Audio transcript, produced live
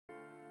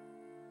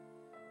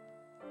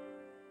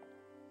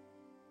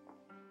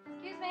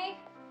me?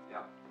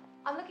 Yeah.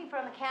 I'm looking for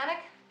a mechanic.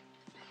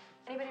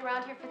 Anybody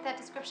around here fit that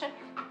description?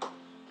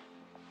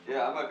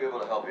 Yeah, I might be able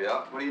to help you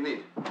out. What do you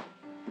need?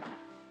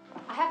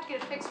 I have to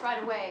get it fixed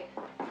right away.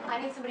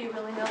 I need somebody who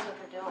really knows what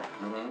they're doing.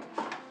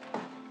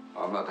 Mm-hmm.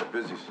 I'm not that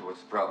busy, so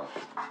what's the problem?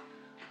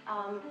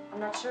 I'm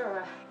not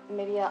sure.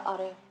 Maybe I ought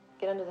to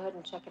get under the hood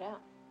and check it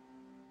out.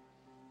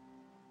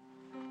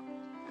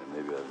 Yeah,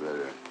 maybe I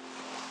better.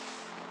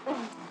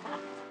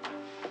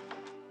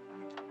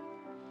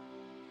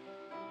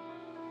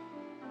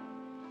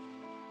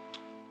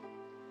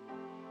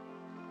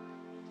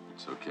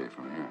 It's okay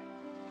from here.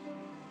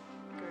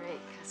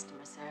 Great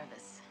customer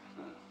service.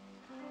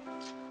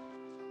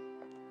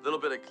 A little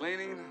bit of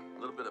cleaning, a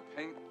little bit of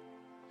paint.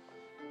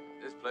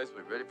 This place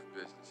will be ready for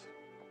business.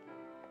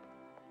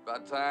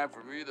 About time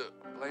for me to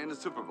play in the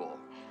Super Bowl.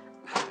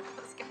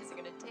 Those guys are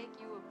gonna take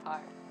you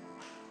apart.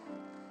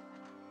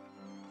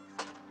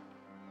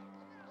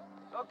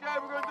 Okay,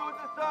 we're gonna do it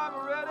this time.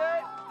 We're ready?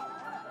 That's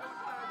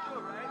what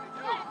we're gonna do, right?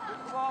 You.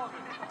 Just all of it.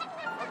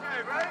 Okay,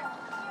 ready?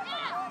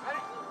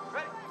 Ready?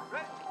 Ready?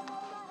 Ready?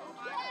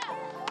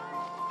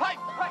 Hey!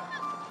 Hey!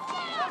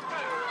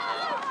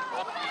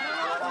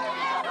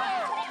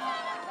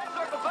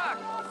 Circle back.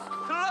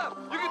 To the left.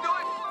 You can do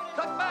it.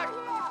 Cut back.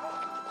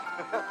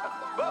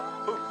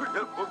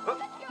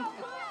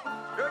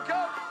 Here it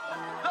comes.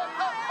 Up,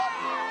 up, up.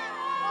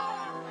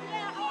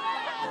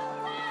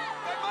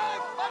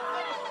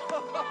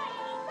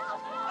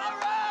 All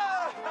right.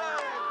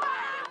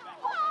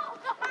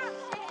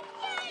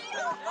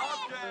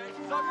 Okay.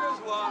 Suckers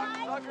walk.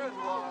 Suckers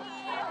walk.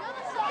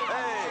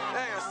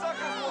 Hey, a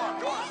suckers walk.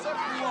 Go on,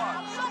 suckers walk.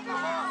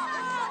 Suckers walk.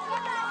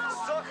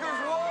 Suckers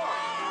walk.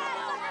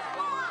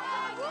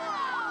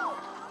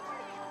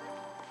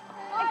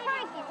 Hey,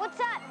 Frankie, what's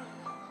that?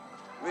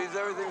 Means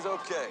everything's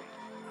okay.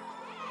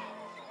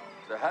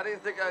 So how do you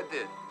think I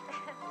did?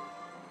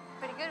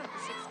 Pretty good with the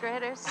sixth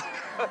graders.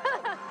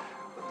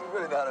 You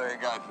really know how to make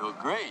a guy feel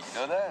great, you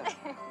know that?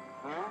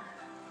 Huh?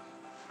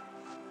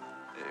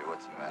 Hey,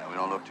 what's the matter? We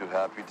don't look too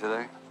happy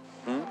today?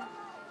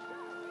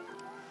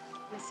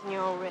 Listen,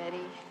 you're all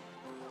ready.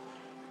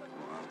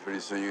 Well, pretty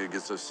soon you're gonna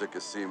get so sick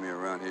of seeing me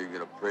around here, you're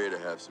gonna pray to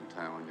have some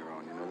time on your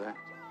own, you know that?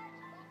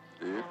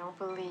 Do you? I don't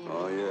believe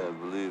Oh, it. yeah, I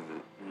believe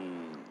it.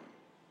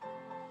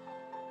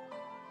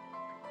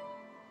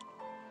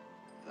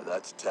 Now,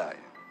 that's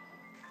Italian.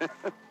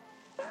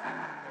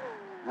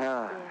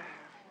 Yeah,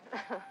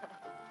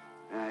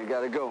 you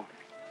gotta go.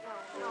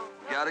 No.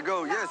 You gotta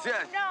go. Yes,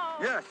 yes. No.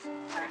 Yes.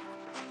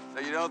 So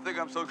you don't think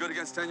I'm so good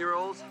against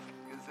 10-year-olds?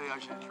 You say I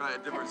should try a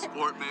different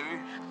sport, maybe?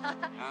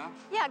 Huh?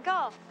 Yeah,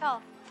 golf.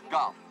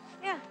 Golf.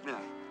 Yeah. Yeah.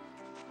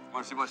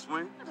 Want to see my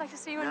swing? I'd like to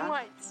see you Yeah? in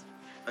whites.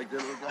 Like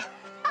that little guy?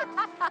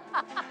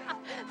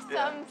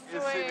 Some You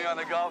see me on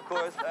the golf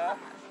course, huh?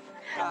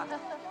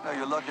 No,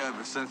 you're lucky I have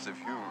a sense of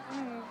humor.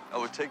 I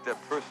would take that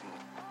personally.